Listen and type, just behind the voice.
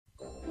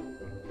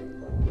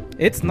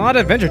It's not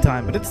Adventure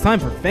Time, but it's time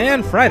for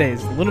Fan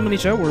Fridays, a little mini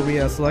show where we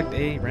select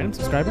a random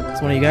subscriber, it's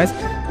one of you guys,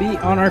 be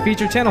on our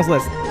featured channels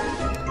list.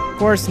 Of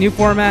course, new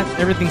format,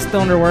 everything's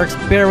still under works.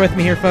 Bear with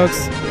me here,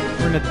 folks.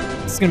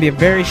 It's gonna be a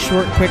very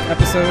short, quick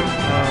episode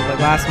like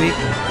last week.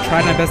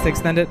 Tried my best to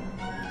extend it.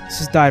 Let's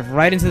just dive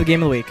right into the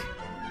game of the week.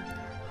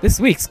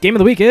 This week's game of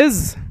the week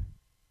is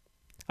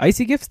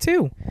Icy Gifts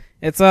 2.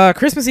 It's a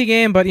Christmassy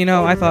game, but you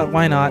know, I thought,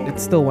 why not?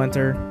 It's still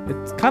winter.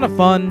 It's kind of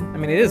fun. I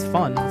mean, it is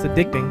fun. It's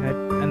addicting. I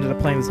ended up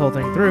playing this whole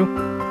thing through.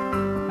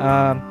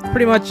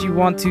 Pretty much, you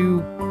want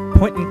to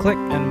point and click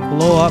and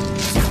blow up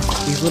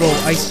these little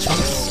ice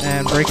chunks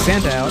and break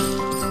Santa out.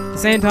 At the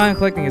same time,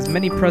 collecting as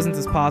many presents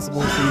as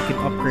possible so you can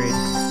upgrade.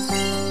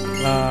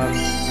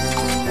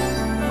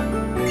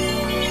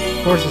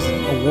 Of course,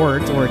 there's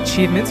awards or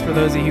achievements for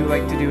those of you who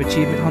like to do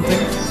achievement hunting.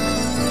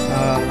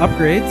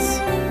 Upgrades.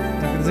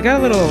 There's got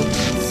a little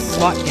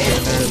slot game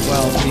there as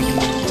well, so you can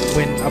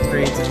win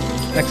upgrades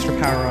and extra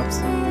power-ups.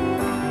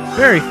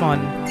 Very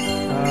fun.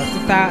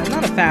 It's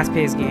not a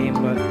fast-paced game,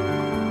 but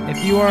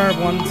if you are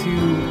one to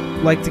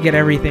like to get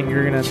everything,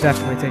 you're gonna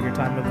definitely take your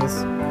time with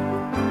this.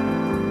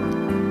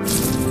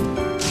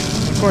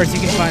 Of course, you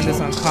can find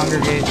this on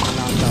Congregate and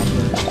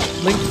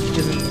Nonstop. Link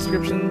is in the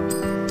description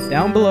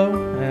down below,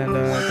 and go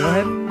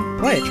ahead and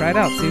play it. Try it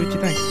out. See what you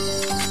think.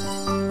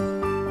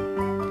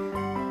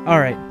 All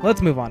right,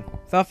 let's move on.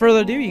 Without further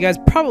ado, you guys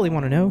probably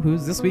want to know who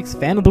this week's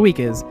fan of the week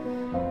is.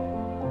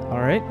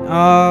 Alright,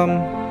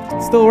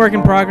 still a work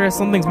in progress.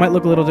 Some things might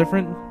look a little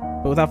different.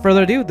 But without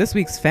further ado, this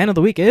week's fan of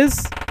the week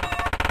is...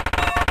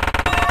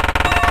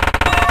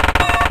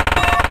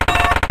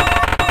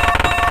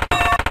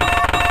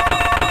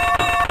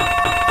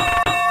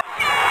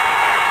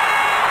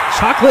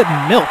 Chocolate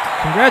Milk.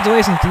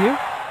 Congratulations to you.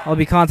 I'll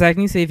be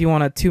contacting you, see if you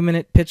want a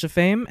 2-minute pitch of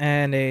fame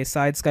and a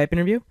side Skype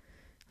interview.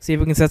 See if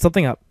we can set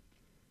something up.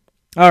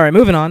 Alright,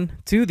 moving on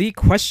to the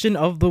question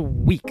of the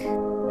week.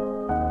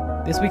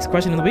 This week's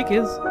question of the week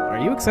is, are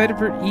you excited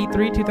for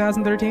E3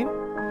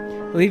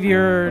 2013? Leave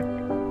your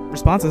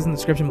responses in the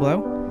description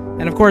below.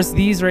 And of course,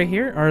 these right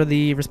here are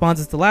the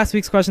responses to last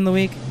week's question of the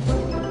week.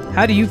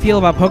 How do you feel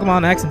about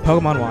Pokemon X and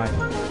Pokemon Y?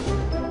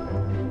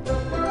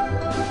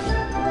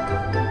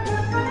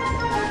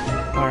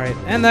 Alright,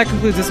 and that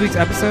concludes this week's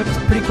episode. It's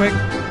pretty quick.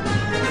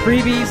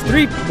 Freebies,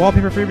 3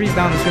 wallpaper freebies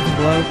down in the description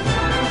below.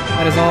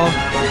 That is all.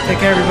 Take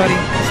care, everybody.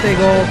 Stay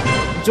gold.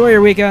 Enjoy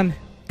your weekend.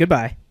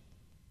 Goodbye.